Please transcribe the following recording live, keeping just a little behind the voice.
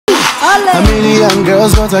A million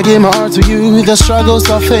girls, but I give my heart to you. The struggles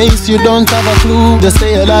I face, you don't have a clue. They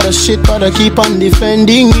say a lot of shit, but I keep on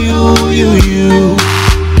defending you.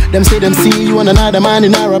 Them say them see you and another man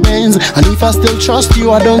in our Benz, and if I still trust you,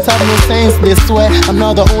 I don't have no sense. They swear I'm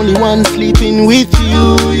not the only one sleeping with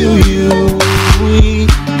you.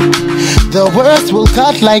 The words will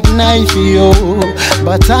cut like knife, yo,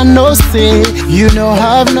 but I know say you no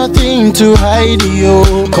have nothing to hide, yo.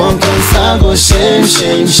 Conconsago, shame.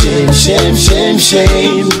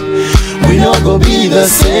 We no go be the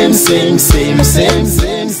same.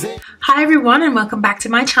 Hi everyone, and welcome back to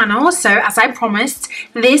my channel. So as I promised,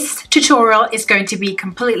 this tutorial is going to be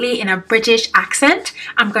completely in a British accent.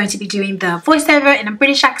 I'm going to be doing the voiceover in a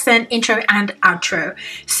British accent, intro and outro.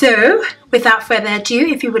 So without further ado,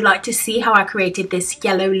 if you would like to see how I created this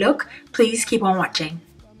yellow look, please keep on watching.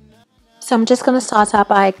 So I'm just going to start out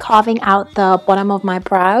by carving out the bottom of my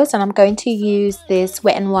brows, and I'm going to use this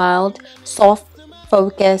Wet n Wild soft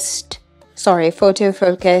photo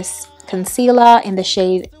focus concealer in the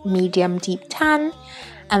shade medium deep tan,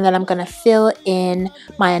 and then I'm going to fill in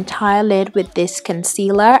my entire lid with this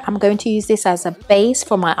concealer. I'm going to use this as a base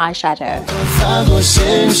for my eyeshadow.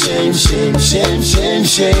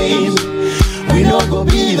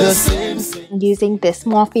 I'm using this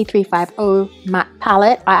Morphe 350 matte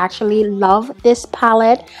palette. I actually love this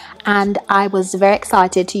palette and I was very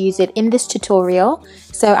excited to use it in this tutorial.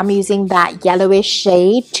 So I'm using that yellowish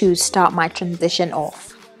shade to start my transition off.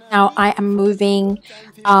 Now I am moving,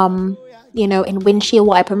 you know, in windshield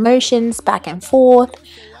wiper motions back and forth,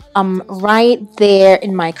 right there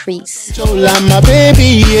in my crease. My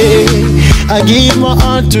baby, yeah. I give my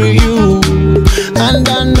heart to you, and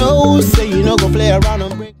I know say you know go play around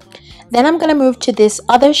and break. Then I'm gonna move to this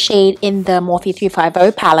other shade in the Morphe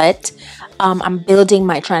 350 palette. I'm building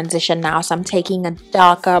my transition now, so I'm taking a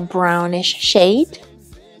darker brownish shade,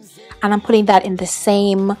 and I'm putting that in the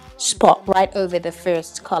same spot right over the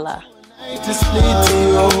first color.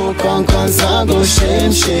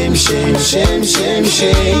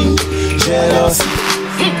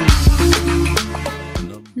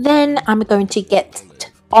 Then I'm going to get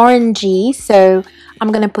orangey, so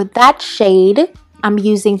I'm going to put that shade. I'm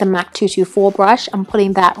using the MAC 224 brush. I'm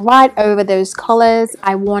putting that right over those colors.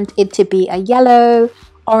 I want it to be a yellow,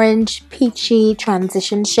 orange, peachy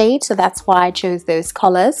transition shade, so that's why I chose those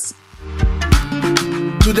colors.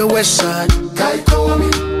 To the west side, Kai call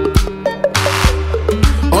me.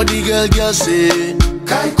 All the girls say,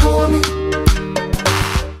 Kai call me.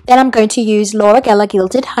 Then I'm going to use Laura Geller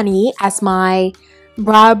Gilded Honey as my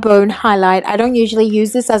brow bone highlight. I don't usually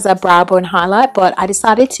use this as a brow bone highlight, but I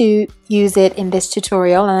decided to use it in this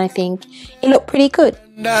tutorial and I think it looked pretty good.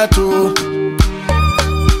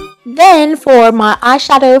 Then for my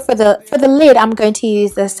eyeshadow for the lid, I'm going to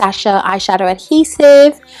use the Sacha eyeshadow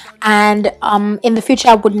adhesive, and in the future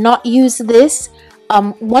I would not use this.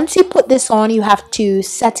 Once you put this on, you have to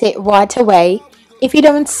set it right away. If you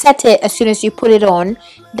don't set it as soon as you put it on,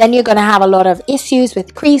 then you're going to have a lot of issues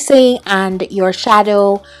with creasing and your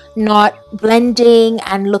shadow not blending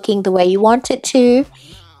and looking the way you want it to.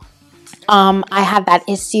 I had that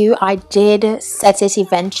issue. I did set it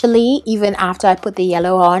eventually. Even after I put the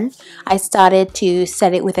yellow on, I started to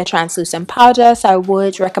set it with a translucent powder, so I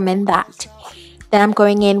would recommend that. Then I'm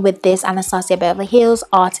going in with this Anastasia Beverly Hills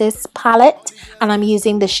Artist palette, and I'm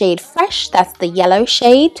using the shade Phresh, that's the yellow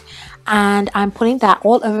shade, and I'm putting that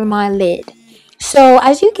all over my lid. So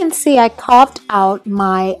as you can see, I carved out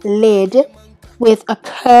my lid with a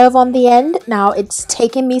curve on the end. Now it's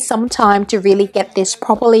taken me some time to really get this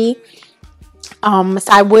properly. So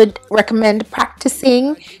I would recommend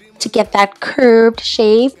practicing to get that curved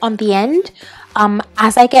shape on the end.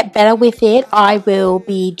 As I get better with it, I will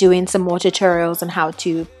be doing some more tutorials on how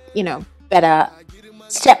to, you know, better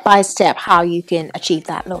step by step how you can achieve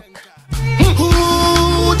that look.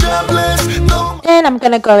 Then I'm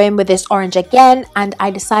gonna go in with this orange again, and I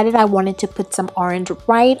decided I wanted to put some orange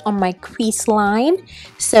right on my crease line.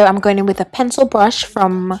 So I'm going in with a pencil brush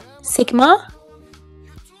from Sigma.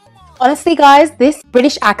 Honestly guys, this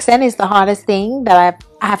British accent is the hardest thing that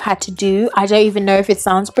I have had to do. I don't even know if it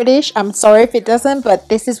sounds British. I'm sorry if it doesn't, but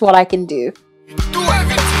this is what I can do.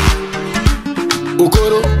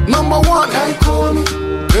 Number one.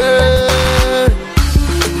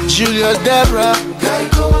 Julius Debra.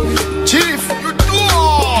 Chief.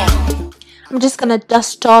 I'm just gonna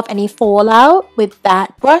dust off any fallout with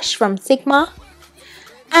that brush from Sigma.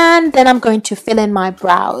 And then I'm going to fill in my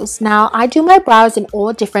brows. Now, I do my brows in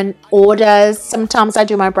all different orders. Sometimes I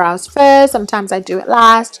do my brows first, sometimes I do it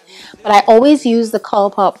last. But I always use the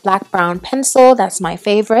Colourpop Black Brown pencil. That's my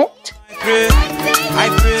favorite.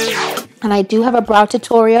 And I do have a brow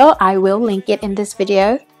tutorial. I will link it in this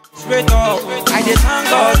video. Straight up, I did thank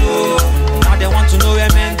God, oh. Now they want to know where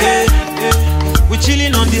men dey. We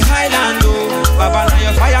chilling on the highland, oh. Baba, now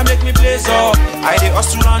your fire make me blaze up. I dey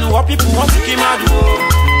hustle on what people want to keep mad,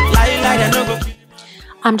 oh. Lie, they no go.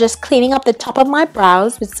 I'm just cleaning up the top of my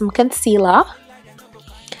brows with some concealer.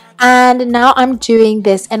 And now I'm doing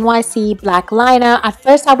this NYC black liner. At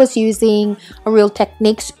first I was using a Real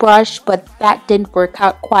Techniques brush, but that didn't work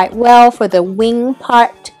out quite well for the wing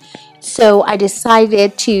part. So I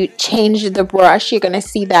decided to change the brush. You're going to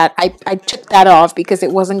see that I took that off because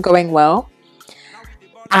it wasn't going well.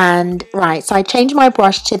 And right, so I changed my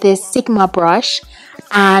brush to this Sigma brush,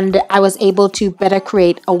 and I was able to better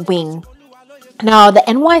create a wing. Now the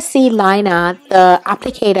NYC liner, the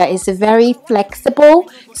applicator is very flexible,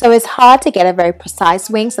 so it's hard to get a very precise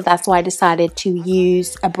wing, so that's why I decided to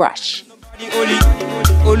use a brush.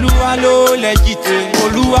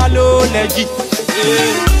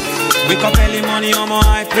 Wake up early morning,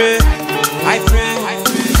 I pray,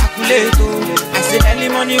 calculate, I say early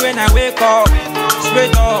morning when I wake up,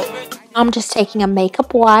 straight up. I'm just taking a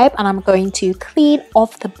makeup wipe and I'm going to clean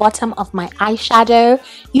off the bottom of my eyeshadow.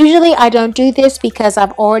 Usually I don't do this because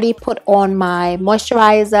I've already put on my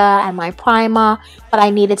moisturizer and my primer, but I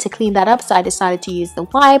needed to clean that up, so I decided to use the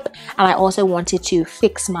wipe. And I also wanted to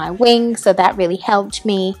fix my wing, so that really helped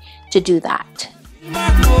me to do that.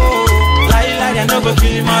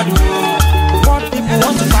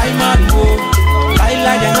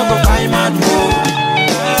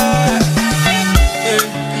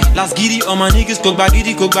 Last giddy on my niggas, cook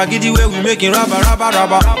bagiddy, where we making rabba.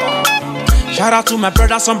 Shout out to my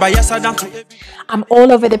brother, some by yes, I'm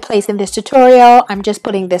all over the place in this tutorial. I'm just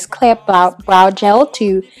putting this clear brow gel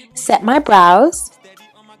to set my brows.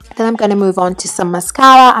 Then I'm going to move on to some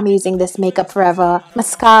mascara. I'm using this Makeup Forever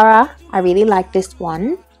mascara. I really like this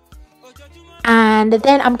one. And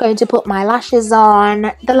then I'm going to put my lashes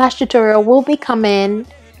on. The lash tutorial will be coming.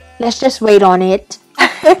 Let's just wait on it.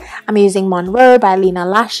 I'm using Monroe by Lena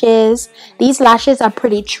lashes. These lashes are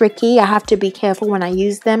pretty tricky. I have to be careful when I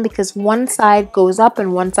use them because one side goes up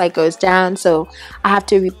and one side goes down. So I have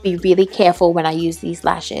to be really careful when I use these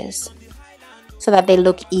lashes so that they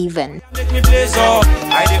look even. And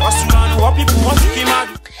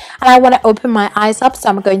I want to open my eyes up, so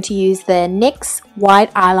I'm going to use the NYX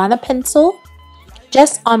wide eyeliner pencil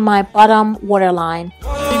just on my bottom waterline.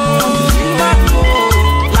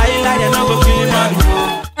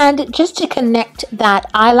 And just to connect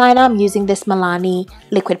that eyeliner, I'm using this Milani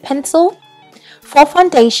liquid pencil. For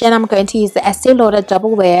foundation, I'm going to use the Estee Lauder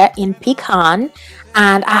Double Wear in Pecan.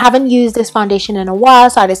 And I haven't used this foundation in a while,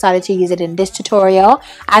 so I decided to use it in this tutorial.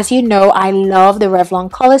 As you know, I love the Revlon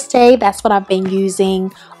Colorstay. That's what I've been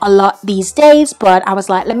using a lot these days. But I was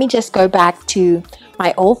like, let me just go back to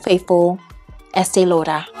my old faithful Estee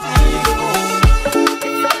Lauder.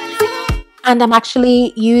 And I'm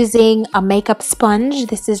actually using a makeup sponge.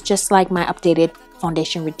 This is just like my updated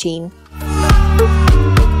foundation routine.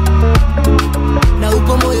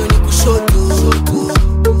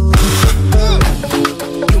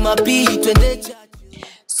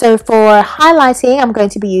 So for highlighting, I'm going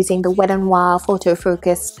to be using the Wet n Wild Photo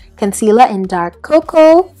Focus Concealer in Dark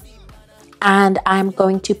Cocoa. And I'm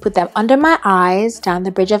going to put that under my eyes, down the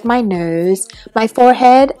bridge of my nose, my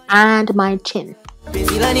forehead, and my chin. I'm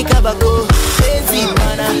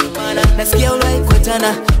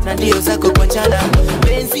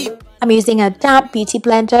using a damp beauty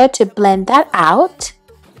blender to blend that out.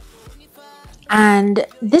 And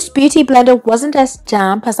this beauty blender wasn't as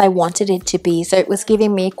damp as I wanted it to be, so it was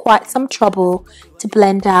giving me quite some trouble to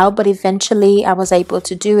blend out, but eventually I was able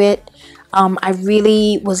to do it. I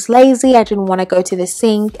really was lazy. I didn't want to go to the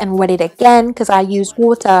sink and wet it again because I used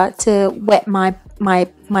water to wet my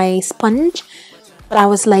sponge, but I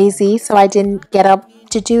was lazy, so I didn't get up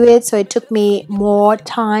to do it. So it took me more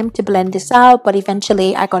time to blend this out, but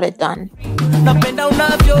eventually I got it done.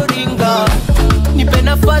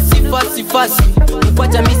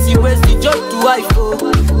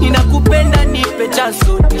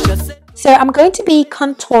 So I'm going to be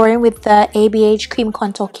contouring with the ABH Cream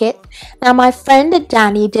Contour Kit. Now my friend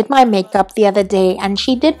Danny did my makeup the other day and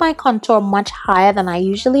she did my contour much higher than I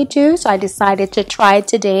usually do. So I decided to try it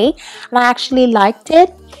today and I actually liked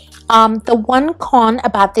it. The one con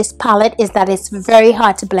about this palette is that it's very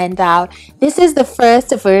hard to blend out. This is the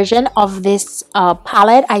first version of this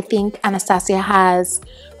palette. I think Anastasia has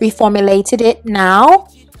reformulated it now,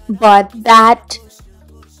 but that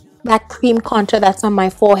cream contour that's on my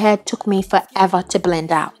forehead took me forever to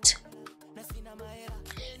blend out.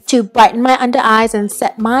 To brighten my under eyes and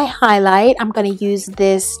set my highlight, I'm going to use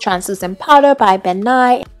this translucent powder by Ben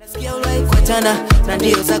Nye.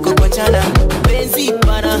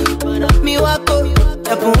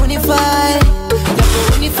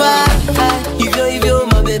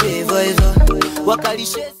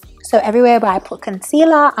 So everywhere where I put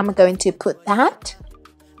concealer, I'm going to put that.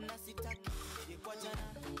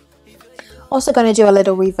 Also going to do a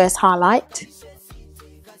little reverse highlight.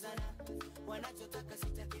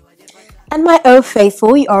 And my Oh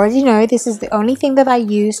Faithful, you already know this is the only thing that I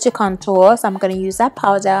use to contour, so I'm going to use that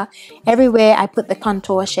powder everywhere I put the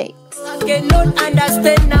contour shapes.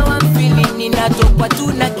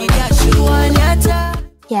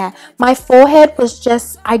 Yeah, my forehead was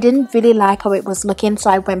just, I didn't really like how it was looking, so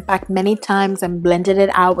I went back many times and blended it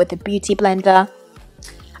out with a beauty blender.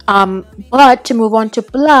 But to move on to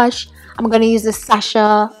blush, I'm going to use the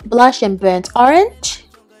Sacha blush in Burnt Orange.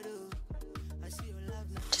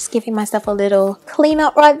 Just giving myself a little clean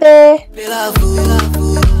up right there.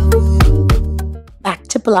 Back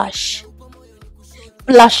to blush.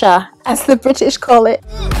 Blusher, as the British call it.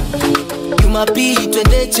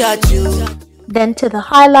 Then to the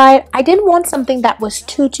highlight, I didn't want something that was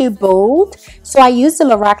too bold, so I used the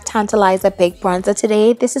Lorac Tantalizer Baked Bronzer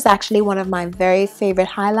today. This is actually one of my very favorite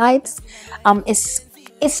highlights.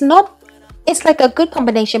 It's like a good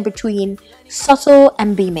combination between subtle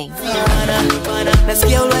and beaming.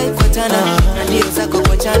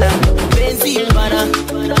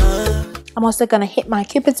 I'm also gonna hit my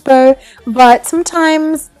Cupid's bow, but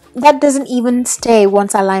sometimes that doesn't even stay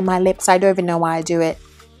once I line my lips. I don't even know why I do it.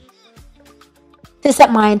 To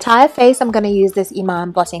set my entire face, I'm going to use this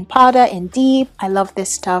IMAN blotting powder in Deep. I love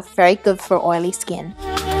this stuff. Very good for oily skin.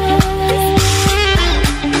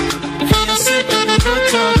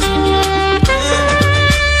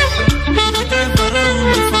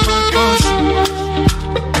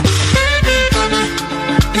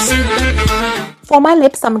 For my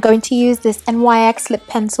lips, I'm going to use this NYX lip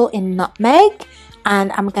pencil in Nutmeg.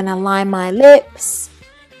 And I'm going to line my lips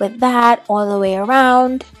with that all the way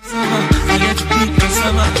around.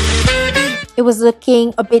 It was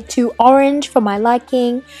looking a bit too orange for my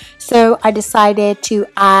liking, so I decided to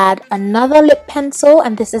add another lip pencil,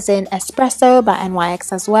 and this is in Espresso by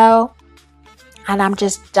NYX as well. And I'm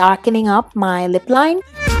just darkening up my lip line.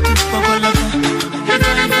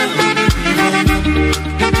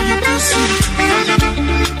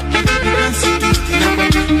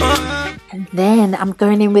 And then I'm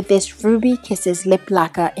going in with this Ruby Kisses lip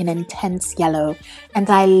lacquer in Intense Yellow, and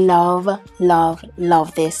I love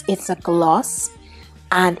this. It's a gloss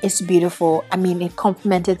and it's beautiful. I mean, it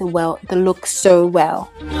complemented the look so well.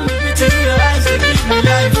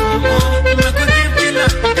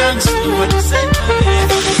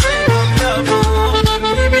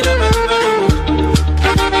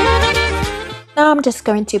 Now I'm just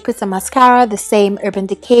going to put some mascara, the same Urban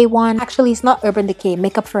Decay one. Actually, it's not Urban Decay,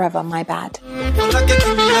 Makeup Forever, my bad.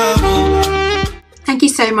 Thank you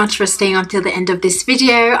so much for staying until the end of this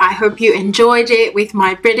video. I hope you enjoyed it with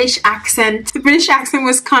my British accent. The British accent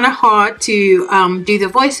was kind of hard to do the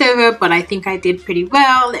voiceover, but I think I did pretty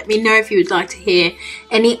well. Let me know if you would like to hear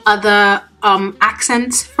any other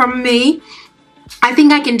accents from me. I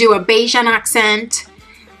think I can do a Bayesian accent,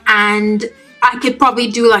 and I could probably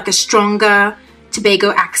do like a stronger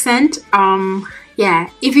Tobago accent. Yeah,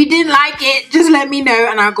 if you didn't like it, just let me know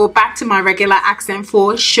and I'll go back to my regular accent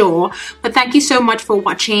for sure. But thank you so much for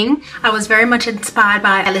watching. I was very much inspired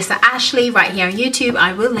by Alyssa Ashley right here on YouTube.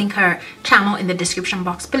 I will link her channel in the description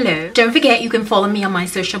box below. Don't forget, you can follow me on my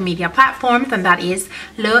social media platforms, and that is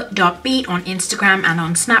le.beat on Instagram and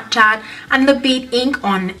on Snapchat, and the Beat Inc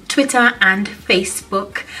on Twitter and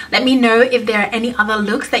Facebook. Let me know if there are any other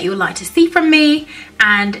looks that you would like to see from me,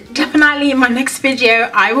 and definitely in my next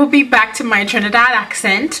video I will be back to my Trinidad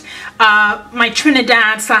accent, my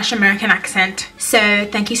Trinidad/American accent. So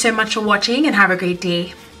thank you so much for watching and have a great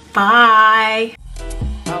day. Bye.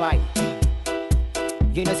 Alright,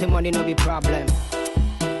 you know, some money no be problem.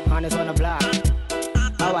 Honest on the block.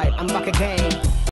 Alright, I'm back again.